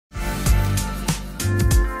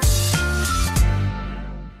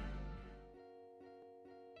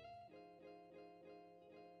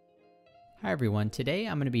Hi everyone, today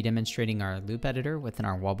I'm going to be demonstrating our loop editor within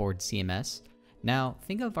our wallboard CMS. Now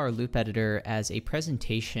think of our loop editor as a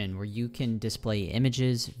presentation where you can display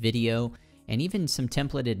images, video, and even some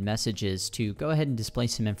templated messages to go ahead and display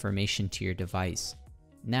some information to your device.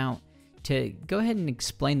 Now to go ahead and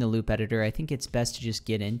explain the loop editor, I think it's best to just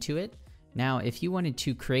get into it. Now if you wanted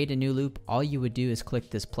to create a new loop, all you would do is click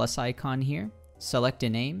this plus icon here, select a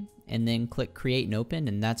name, and then click create and open,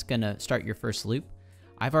 and that's going to start your first loop.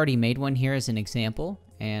 I've already made one here as an example,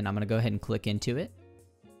 and I'm going to go ahead and click into it.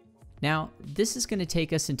 Now, this is going to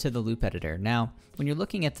take us into the loop editor. Now, when you're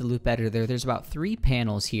looking at the loop editor, there's about 3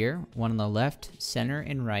 panels here, one on the left, center,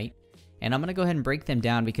 and right. And I'm going to go ahead and break them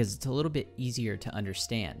down because it's a little bit easier to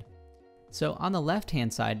understand. So on the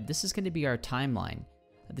left-hand side, this is going to be our timeline.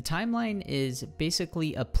 The timeline is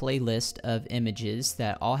basically a playlist of images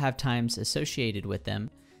that all have times associated with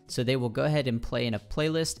them. So they will go ahead and play in a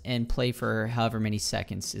playlist and play for however many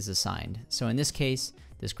seconds is assigned. So in this case,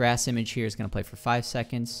 this grass image here is going to play for 5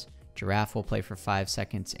 seconds, giraffe will play for 5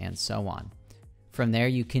 seconds, and so on. From there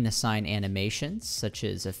you can assign animations such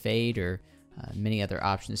as a fade or many other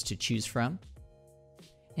options to choose from.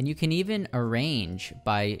 And you can even arrange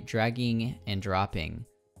by dragging and dropping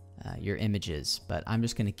your images, but I'm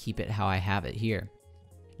just going to keep it how I have it here.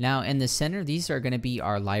 Now in the center, these are going to be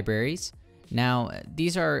our libraries. Now,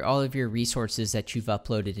 these are all of your resources that you've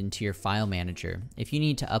uploaded into your file manager. If you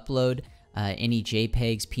need to upload any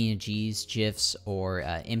JPEGs, PNGs, GIFs, or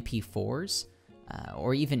MP4s,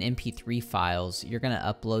 or even MP3 files, you're going to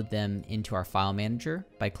upload them into our file manager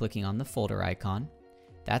by clicking on the folder icon.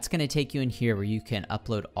 That's going to take you in here where you can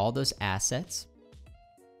upload all those assets.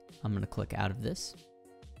 I'm going to click out of this.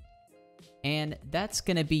 And that's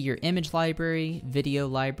going to be your image library, video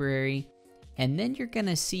library, and then you're going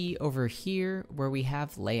to see over here where we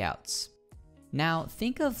have layouts. Now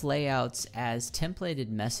think of layouts as templated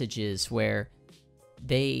messages where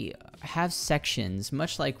they have sections,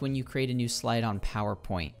 much like when you create a new slide on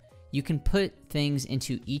PowerPoint. You can put things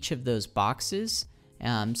into each of those boxes,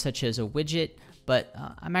 such as a widget, but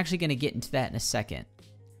I'm actually going to get into that in a second.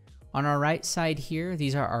 On our right side here,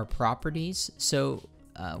 these are our properties. So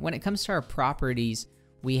when it comes to our properties,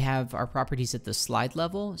 we have our properties at the slide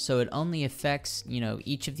level, so it only affects,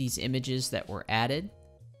 each of these images that were added.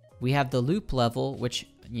 We have the loop level, which,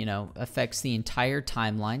 affects the entire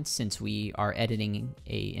timeline since we are editing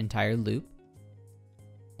an entire loop.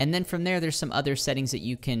 And then from there, there's some other settings that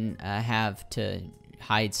you can have to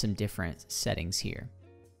hide some different settings here.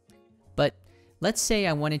 But let's say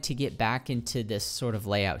I wanted to get back into this sort of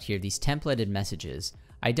layout here, these templated messages.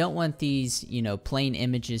 I don't want these, plain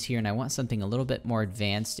images here, and I want something a little bit more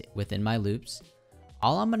advanced within my loops.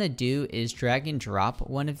 All I'm going to do is drag and drop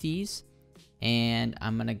one of these, and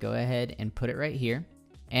I'm going to go ahead and put it right here.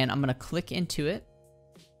 And I'm going to click into it,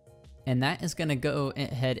 and that is going to go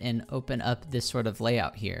ahead and open up this sort of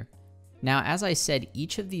layout here. Now, as I said,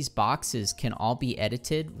 each of these boxes can all be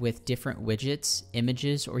edited with different widgets,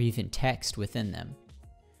 images, or even text within them.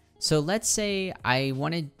 So let's say I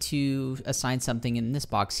wanted to assign something in this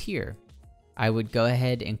box here. I would go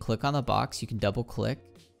ahead and click on the box. You can double click,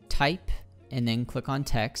 type, and then click on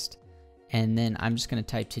text. And then I'm just going to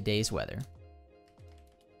type today's weather.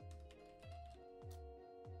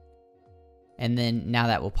 And then now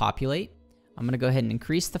that will populate. I'm going to go ahead and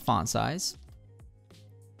increase the font size.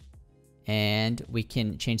 And we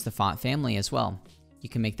can change the font family as well. You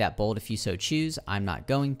can make that bold if you so choose. I'm not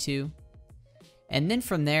going to. And then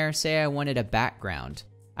from there, say I wanted a background,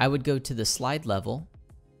 I would go to the slide level.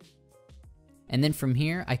 And then from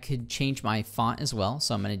here, I could change my font as well.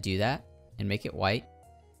 So I'm going to do that and make it white.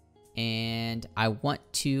 And I want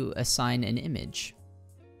to assign an image.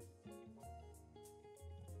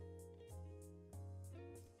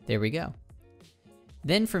 There we go.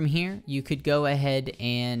 Then from here, you could go ahead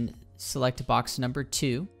and select box number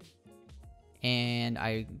 2.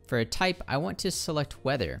 And for a type, I want to select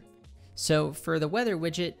weather. So for the weather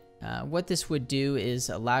widget, what this would do is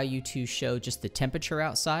allow you to show just the temperature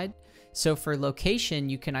outside. So for location,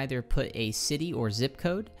 you can either put a city or zip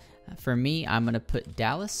code. For me, I'm going to put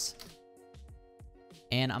Dallas,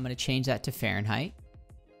 and I'm going to change that to Fahrenheit,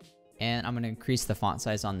 and I'm going to increase the font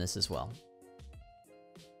size on this as well.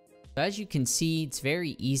 So as you can see, it's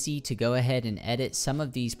very easy to go ahead and edit some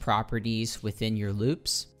of these properties within your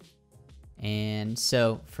loops. And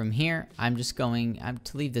so from here, I'm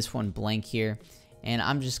to leave this one blank here, and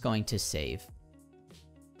I'm just going to save.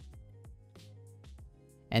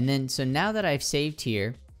 And then, so now that I've saved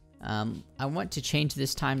here, I want to change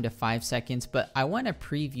this time to 5 seconds, but I want to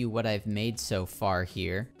preview what I've made so far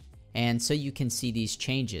here. And so you can see these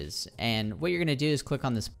changes. And what you're going to do is click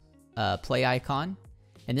on this play icon,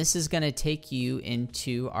 And this is going to take you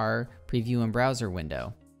into our preview and browser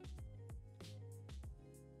window.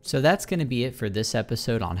 So that's going to be it for this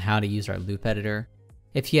episode on how to use our loop editor.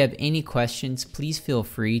 If you have any questions, please feel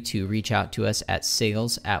free to reach out to us at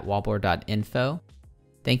sales@wallboard.info.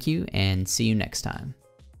 Thank you and see you next time.